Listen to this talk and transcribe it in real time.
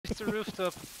Mr.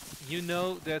 Rooftop, you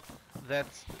know that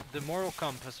the moral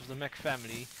compass of the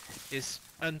McFamily is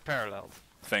unparalleled.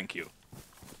 Thank you.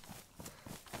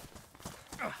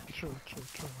 True.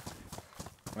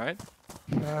 Right?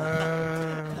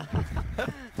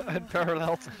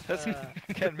 Unparalleled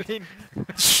can mean.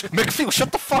 McFeel,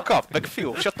 shut the fuck up!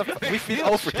 McFeel, shut the fuck. We've been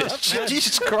over this.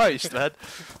 Jesus Christ, man.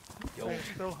 Are you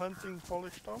still hunting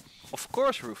Polish stuff? Of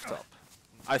course, Rooftop.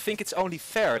 I think it's only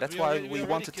fair. That's why we already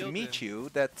wanted to killed meet him. you.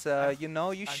 That you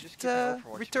know, you I'm should just keeping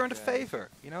Overwatch return the with, favor.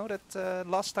 You know that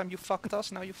last time you fucked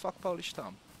us, now you fuck Polish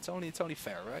Tom. It's only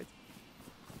fair, right?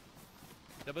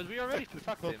 Yeah, but we already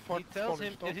fucked not him. fuck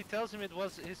Polish Tom. He tells him it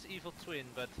was his evil twin,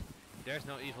 but there's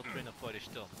no evil twin of Polish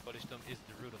Tom. Polish Tom is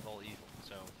the root of all evil.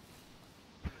 So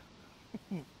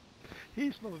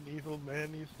He's not an evil man.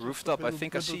 He's just a Rooftop, I little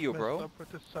think I bit see you, messed bro. up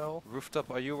with his cell. Rooftop,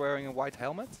 are you wearing a white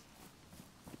helmet?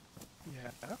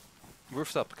 Yeah.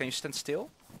 Rooftop, can you stand still?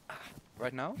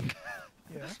 Right now?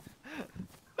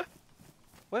 Yeah.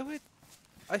 Wait.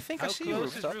 I think I see you, close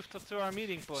is Rooftop. Rooftop to our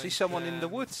meeting point? See someone in the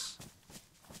woods.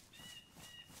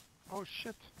 Oh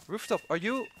shit. Rooftop, are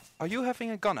you having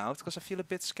a gun out? Because I feel a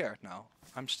bit scared now.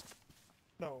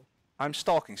 No. I'm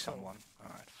stalking someone.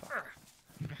 Alright, fuck.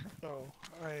 No.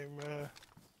 I'm.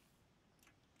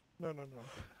 No.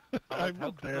 How I'm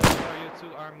not there. close are you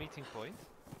to our meeting point?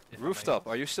 If I may Rooftop, ask?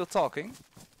 are you still talking?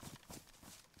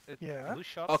 Yeah. Blue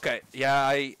shop? Okay, yeah,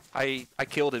 I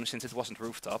killed him since it wasn't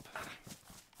Rooftop.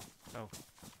 Oh.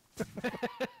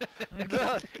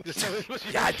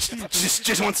 Yeah,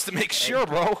 just wants to make sure,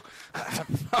 bro.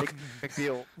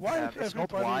 McFeel, Why is it's not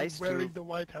everybody wise wearing to the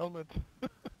white helmet?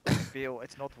 McFeel,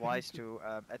 it's not wise to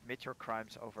admit your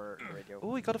crimes over the radio.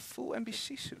 Oh, he got a full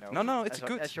NBC suit. No, No, it's as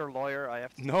good. As your lawyer, I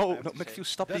have to. No, I have to say. McFeel,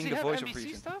 stop Does being he the have voice of NBC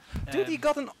reason. stuff? Dude, he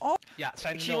got an op. Ja,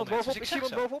 zijn Ik er zie iemand nul bovenop, mensen, ik zie dus iemand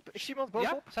zeg zo. bovenop, ik zie iemand Ja?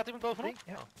 bovenop. Staat iemand bovenop?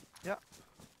 Ja. Oh. Ja.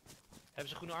 Hebben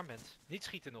ze groene armband? Niet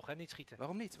schieten nog, hè? Niet schieten.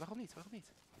 Waarom niet?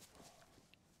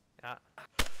 Ja.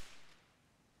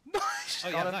 Nice!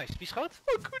 Oh ja, nice. Wie schoot?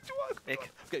 Oh, goed work.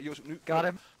 Ik. Oké, jongens, nu Got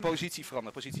him. positie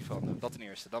veranderen. Dat ten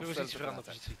eerste. Dan Positie vertellen we veranderen, het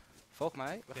positie. later. Volg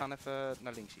mij, we gaan even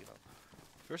naar links hier.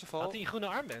 First of all... Had hij een groene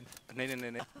armband?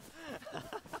 Nee.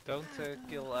 Don't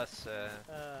kill us,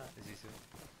 Zizu.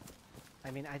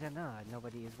 I mean, I don't know.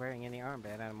 Nobody is wearing any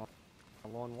armband. I'm a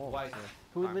lone wolf. Why? So.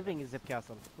 Who's living in Zip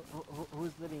Castle?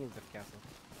 Who's living in Zip Castle?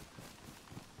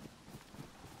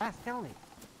 Tell me.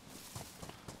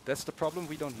 That's the problem,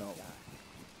 we don't know.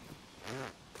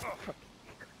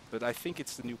 But I think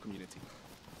it's the new community.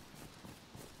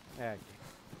 Yeah, okay.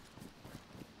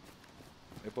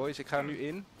 Hey boys, ik ga er nu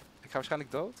in. Ik ga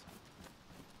waarschijnlijk dood.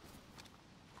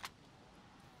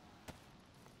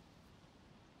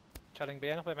 Charling, ben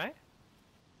jij nog bij mij?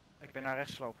 Ik ben naar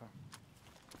rechts gelopen.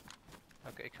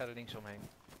 Oké, ik ga er links omheen.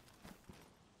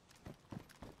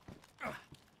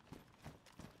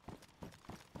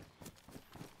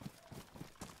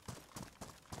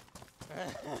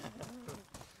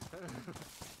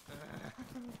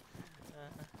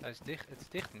 Het is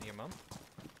dicht in hier, man.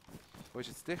 Boys,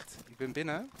 het is dicht. Ik ben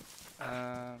binnen.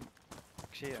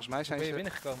 Ik zie je. Volgens mij Hoe zijn ben je ze...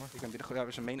 binnengekomen? Ik ben binnengekomen. Ja, er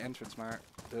is een main entrance, maar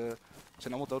het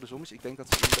zijn allemaal dode zombies. Ik denk dat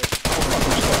ze in de...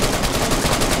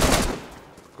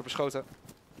 Ik word beschoten.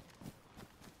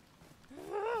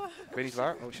 Ik weet niet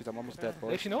waar. Oh shit, I'm almost dead,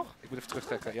 boys. Leef je nog? Ik moet even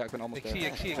terugtrekken. Ja, ik ben almost Ik dead.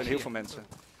 zie je. Er zijn heel veel mensen.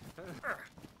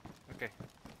 Oké.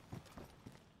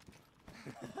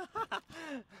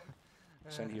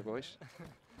 We zijn hier, boys.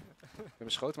 Ik ben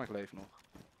beschoten, maar ik leef nog.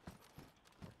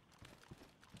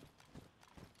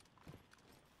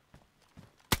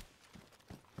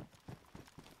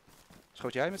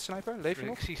 Schoot jij met sniper? Leef je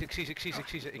nog? Ik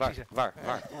zie ze. Waar?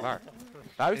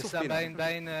 Buiten Ik of sta binnen?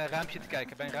 bij een raampje te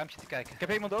kijken, Ik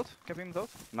heb iemand dood.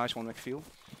 Nice one, McFeel.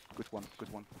 Good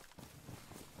one.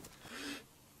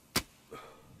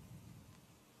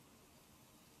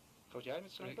 Schoot jij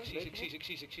met sniper? Ik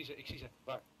zie ze.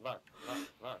 Waar?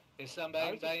 Ik sta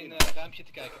bij een raampje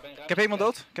te kijken. Ik heb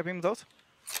iemand dood.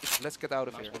 Let's get out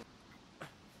of here.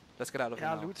 Let's get out of here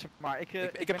Ja, now. loot ze, maar ik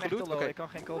heb ben echt geloot, te low, oké. ik kan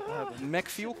geen kogel hebben.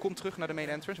 McFeel, kom terug naar de main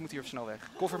entrance. We moeten hier even snel weg.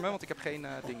 Cover me, want ik heb geen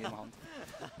ding in mijn hand.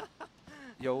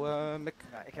 Yo,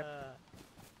 Ja, ik heb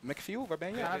McFeel, waar ben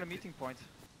je? naar de meeting point.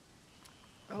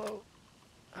 Hallo.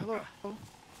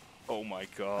 Oh my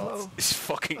god. Hallo. He's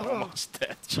fucking Hallo. almost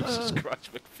dead. Jesus Christ,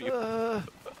 McFeel.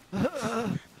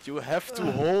 You have to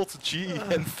hold G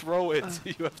and throw it.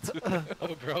 You have to...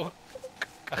 Oh bro.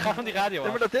 Ga van die radio Ja,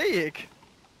 af. maar dat deed ik.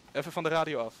 Even van de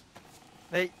radio af.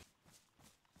 Nee.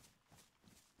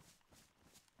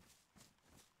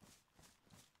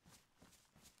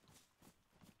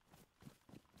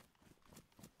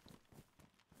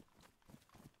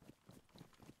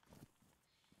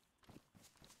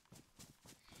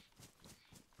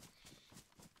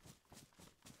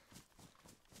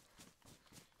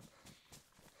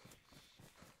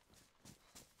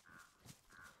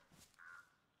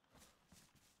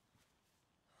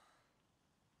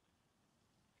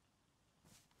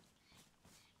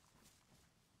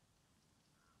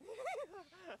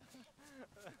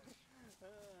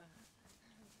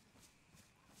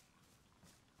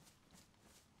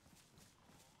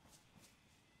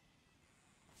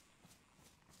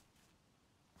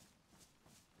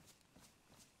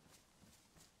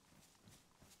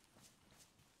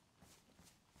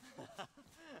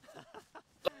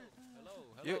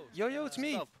 Yo, it's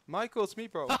me. Stop. Michael, it's me,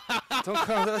 bro. Don't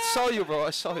come. I saw you, bro.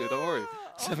 I saw you. Don't worry.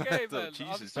 Okay, man.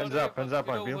 Jesus. Hands up,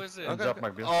 McBeal. Hands up,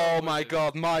 McBeal. Oh my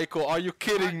God, Michael, are you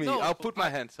kidding me? no, I'll put my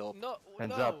hands up. No,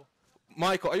 Hands no. up.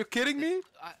 Michael, are you kidding me?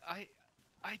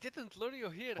 I didn't lure you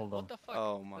here. Hold What on. the fuck?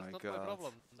 Oh my That's not God. my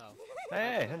problem. No.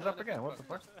 Hey, hands up again. What the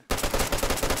fuck?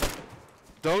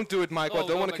 Don't do it, Michael. I No,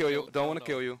 don't no, want to kill you. McBeal. Don't No, want to no.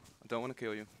 kill you. I don't want to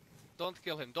kill you. Don't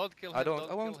kill him. Don't kill him. I don't. I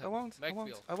kill won't. him. I won't. I won't.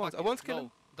 McBeal, I won't. fuck I won't kill no,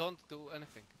 him. Don't do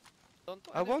anything. Don't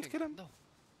do I won't anything. kill him. No.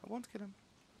 I won't kill him.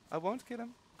 I won't kill him.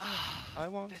 I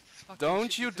won't. That's fucking Don't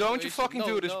shitty you situation. fucking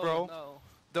do this, no, bro. No.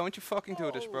 Don't you fucking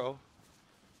do this, bro.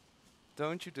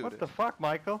 Don't you do What this. the fuck,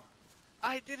 Michael?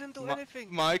 I didn't do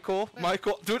anything. Michael,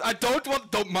 dude, I don't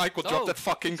want. Don't, Michael, drop No, that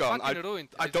fucking it's gun. fucking ruined.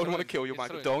 I It's don't want to ruined. kill you, It's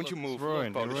Michael. ruined. Don't Look, you move. It's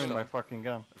ruined. You Polish ruined my stone. fucking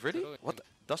gun. Really? It's ruined. What?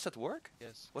 Does that work?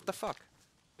 Yes. What the fuck?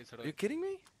 It's Are you ruined. kidding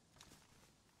me?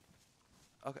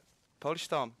 Okay, Polish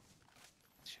Tom.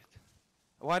 Shit.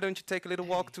 Why don't you take a little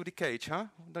walk to the cage, huh?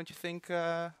 Don't you think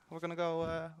we're gonna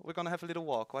go? We're gonna have a little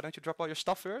walk. Why don't you drop all your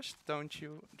stuff first? Don't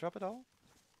you drop it all?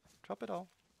 Drop it all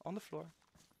on the floor.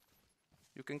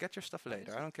 You can get your stuff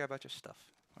later. I don't care about your stuff.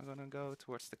 I'm gonna go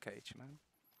towards the cage, man.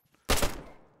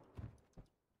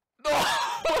 No!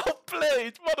 Well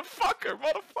played, motherfucker,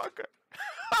 motherfucker!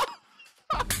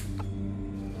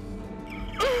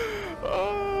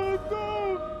 Oh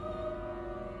no!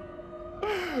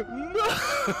 No!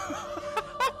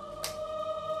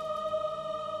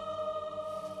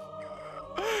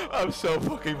 I'm so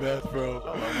fucking mad, bro.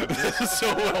 This is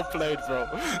so well played, bro.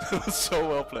 So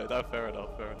well played. Fair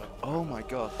enough, fair enough. Oh my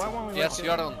God. Why won't we Yes, let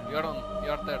you're on. You're on.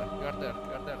 You're there. You're there.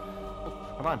 You're there.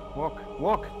 Come on,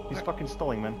 walk. He's fucking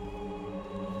stalling, man.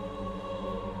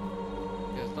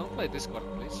 Yes, don't play Discord,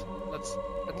 please. Let's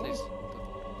at least.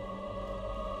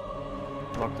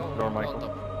 Lock the Go door, on Michael.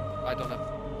 top. I don't have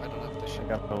the I shit.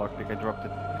 got the lockpick. I dropped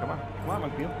it. Come on,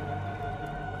 McBeal.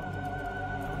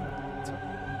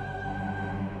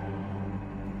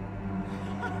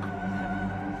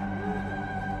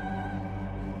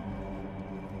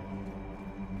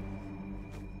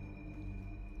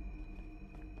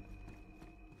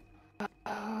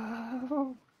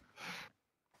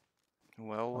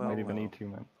 Well, I well, might even well. need to,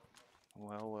 man.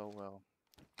 Well.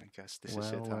 I guess this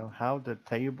is it, huh? Well, how the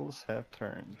tables have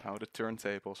turned. How the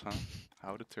turntables, huh?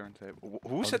 How the turntable.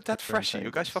 Who How said the that freshie?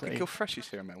 You guys turntables fucking say. kill freshies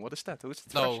here, man. What is that? Who's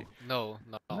the No, freshie? no.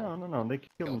 No, they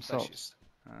killed Kill themselves. flashes.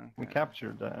 We Okay.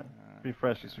 captured 3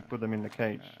 freshies, we put them in the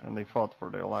cage, and they fought for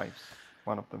their lives.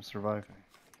 One of them survived.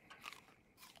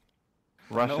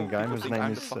 Russian No, guy, people his think name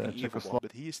I'm is the fucking evil one, Czechoslovak.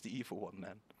 but he is the evil one,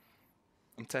 man.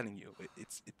 I'm telling you,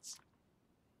 it's. Oh,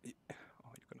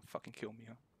 you're gonna fucking kill me,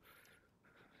 huh?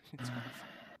 It's gonna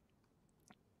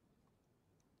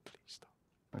Please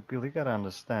stop. Bill, you gotta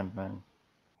understand, man.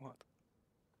 What?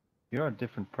 You're a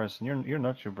different person. You're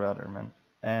not your brother, man.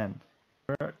 And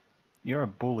you're a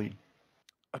bully.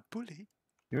 A bully?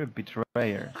 You're a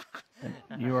betrayer.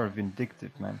 And you are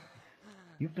vindictive, man.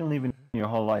 You've been living your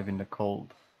whole life in the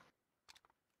cold.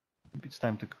 Maybe it's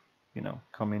time to,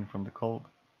 come in from the cold.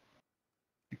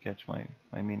 You catch my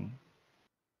meaning.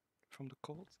 From the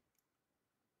cold?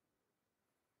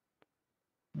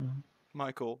 Mhm.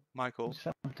 Michael. You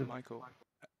sound to- Michael.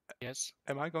 Yes,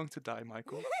 Am I going to die,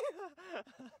 Michael?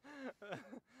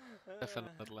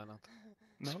 definitely not.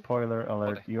 No? Spoiler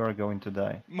alert, you are going to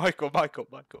die. Michael.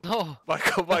 No.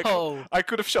 Michael. No. I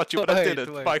could have shot you, but I Wait,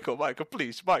 didn't. wait. Michael,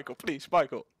 please.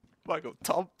 Michael.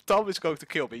 Tom is going to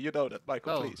kill me. You know that,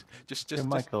 Michael. No. Please, just. Hey,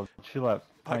 Michael, chill out.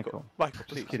 Michael, Just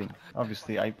please. kidding.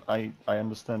 Obviously, I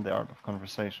understand the art of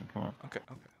conversation. Come on. Okay.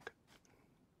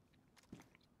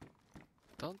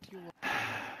 Don't you?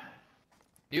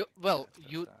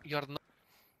 You're not.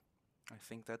 I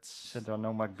think that's. Said there are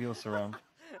no McBeals around.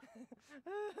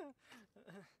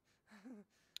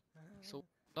 So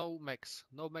no Max,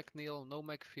 no McNeil, no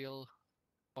McPhil,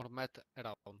 or Matt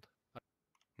around.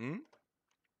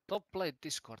 Don't play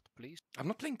Discord, please. I'm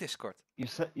not playing Discord. You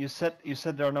said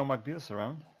there are no McBeals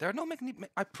around. There are no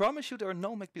I promise you, there are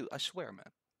no McBeal. I swear,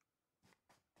 man.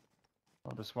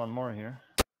 Well, there's one more here.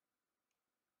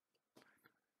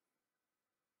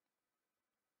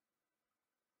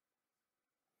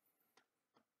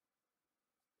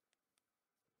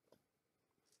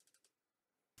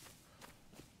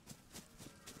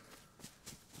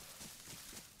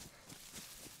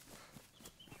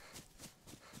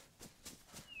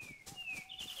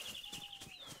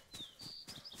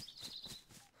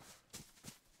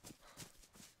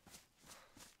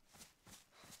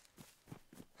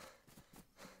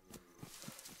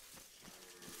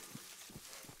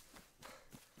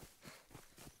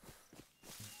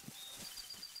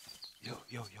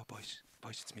 Yo, boys.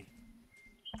 Boys, it's me.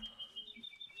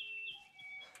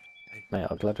 Hey. Mate,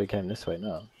 I'm glad we came this way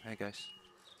now. Hey, guys.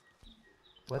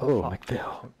 Where the Oh, fuck?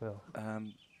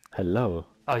 McBill. Hello.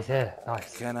 Oh, he's here.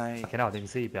 Nice. Can I Fucking hell, I didn't even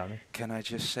see you behind me. can I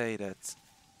just say that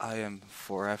I am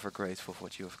forever grateful for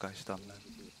what you have guys done, man.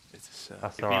 It's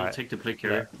That's We'll alright. take the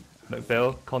clicker.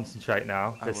 McBill, concentrate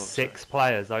now. I There's will, 6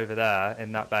 players over there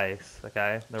in that base,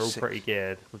 okay? They're all 6. pretty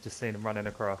geared. We've just seen them running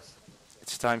across.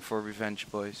 It's time for revenge,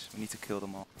 boys. We need to kill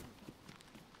them all.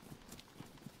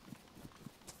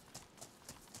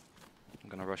 I'm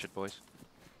gonna rush it, boys.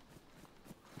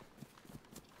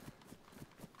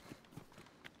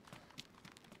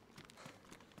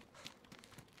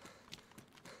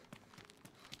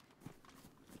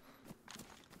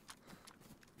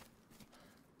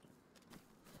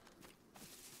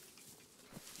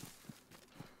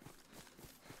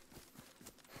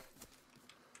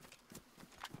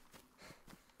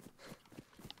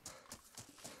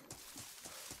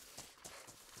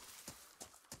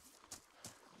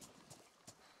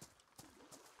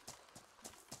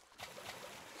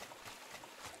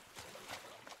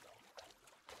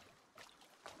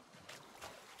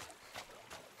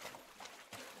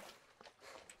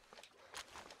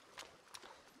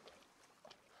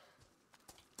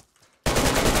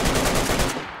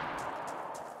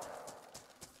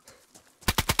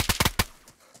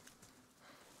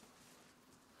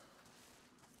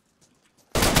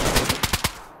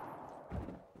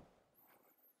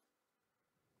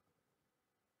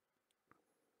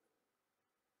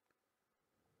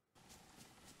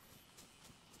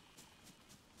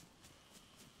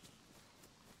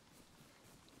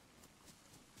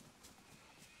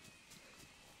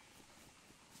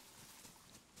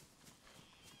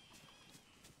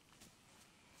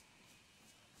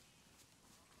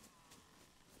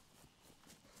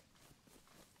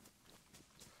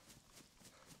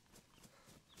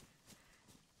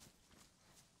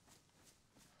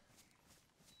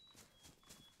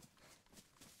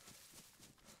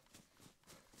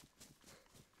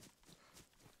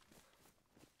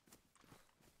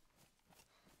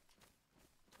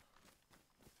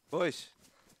 Boys,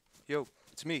 yo,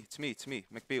 it's me,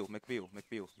 McBeal.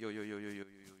 Yo.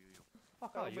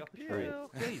 Fuck, oh, you Sorry.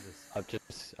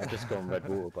 Jesus. I've just gone red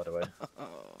water, by the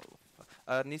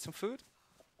way. Need some food?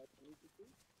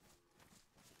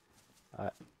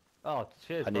 Oh,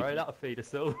 cheers, I need- bro. That'll feed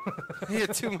us all. Yeah,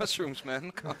 2 mushrooms,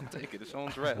 man. Can't take it. If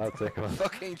someone's red. I'll take 'em.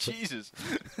 Fucking Jesus.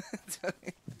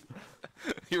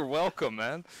 You're welcome,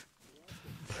 man.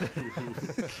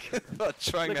 Not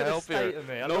trying Look to at the help state here. of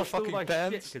me. I No lost all fucking my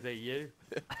pants. shit 'cause of you.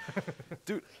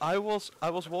 Dude, I was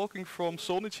walking from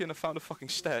Solnici and I found a fucking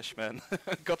stash, man.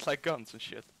 Got like guns and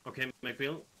shit. Okay,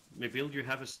 McBill, you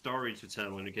have a story to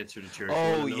tell when you get to the church.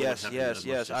 Oh yes.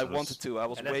 I wanted to. I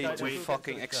was And let's way go- too let's go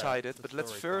fucking to the church. excited. It's But a let's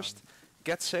story first time.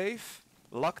 get safe,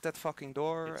 lock that fucking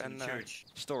door, Get to and the church.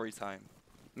 story time.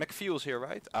 McFeel's here,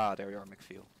 right? Ah, there you are,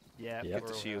 McFeel. Yeah, Yep. Good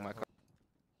to see you, my car.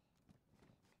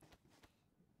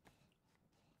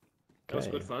 That was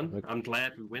Okay, good fun. look- I'm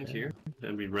glad we went here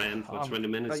and we ran for 20 but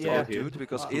minutes to yeah, get here. Dude,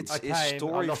 because I it's came, I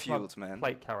story lost my fueled, man.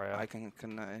 plate carrier. I can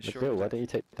assure McBill, you why that. don't you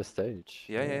take the stage?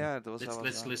 Yeah. That was Let's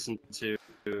listen to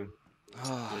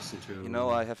listen to. You know,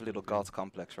 I have a little god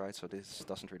complex, right? So this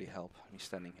doesn't really help me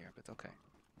standing here, but okay.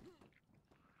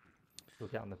 We'll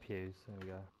get on the pews. There we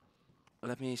go.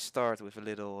 Let me start with a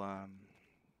little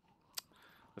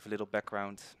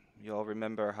background. You all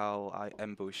remember how I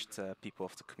ambushed people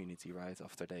of the community, right?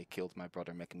 After they killed my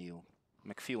brother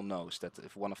McFeel knows that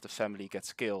if one of the family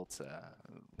gets killed,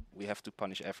 we have to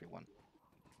punish everyone.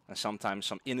 And sometimes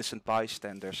some innocent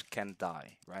bystanders can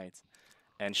die, right?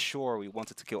 And sure, we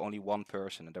wanted to kill only one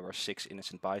person, and there were 6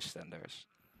 innocent bystanders.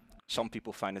 Some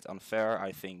people find it unfair.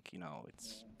 I think, you know,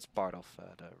 it's part of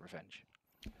the revenge.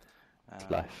 It's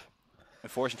life.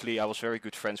 Unfortunately, I was very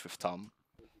good friends with Tom,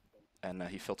 and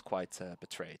he felt quite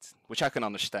betrayed, which I can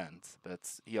understand.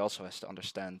 But he also has to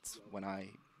understand when I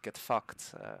get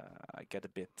fucked, I get a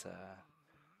bit,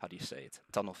 how do you say it,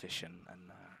 tunnel vision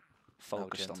and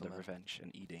focused on the revenge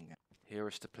and eating. Here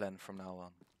is the plan from now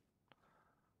on.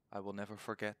 I will never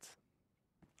forget.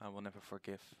 I will never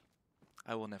forgive.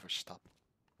 I will never stop.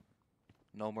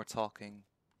 No more talking.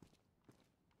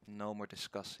 No more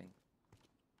discussing.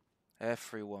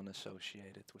 Everyone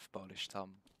associated with Polish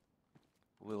Tom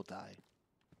will die.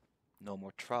 No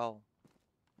more trial.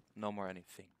 No more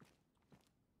anything.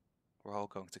 We're all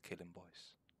going to kill him,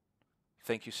 boys.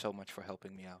 Thank you so much for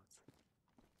helping me out.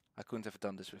 I couldn't have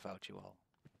done this without you all.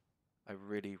 I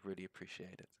really, really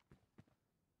appreciate it.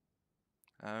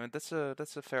 That's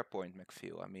a fair point,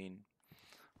 McFeel. I mean,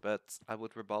 but I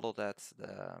would rebuttal that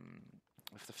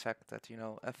with the fact that, you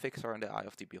know, ethics are in the eye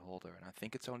of the beholder, and I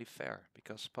think it's only fair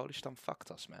because Polish Tom fucked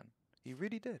us, man. He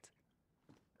really did.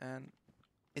 And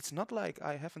it's not like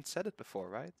I haven't said it before,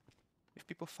 right? If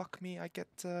people fuck me, I get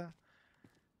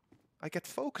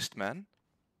focused, man.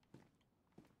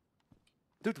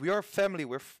 Dude, we are a family.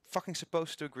 We're fucking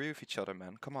supposed to agree with each other,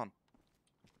 man. Come on.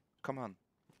 Come on.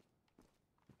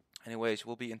 Anyways,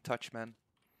 we'll be in touch, man.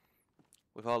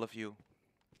 With all of you.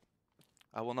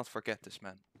 I will not forget this,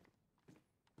 man.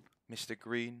 Mr.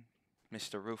 Green,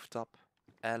 Mr. Rooftop,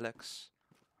 Alex,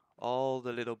 all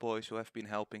the little boys who have been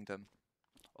helping them,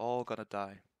 all gonna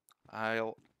die.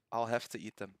 I'll have to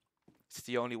eat them. It's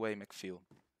the only way, McFeel.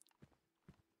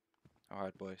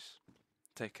 Alright, boys.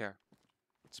 Take care.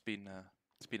 It's been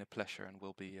a pleasure, and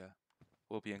we'll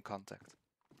be in contact.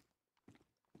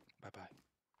 Bye bye.